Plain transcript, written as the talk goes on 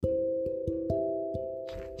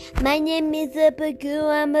My name is a Baku,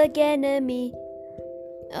 I'm a enemy.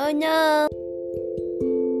 Oh no.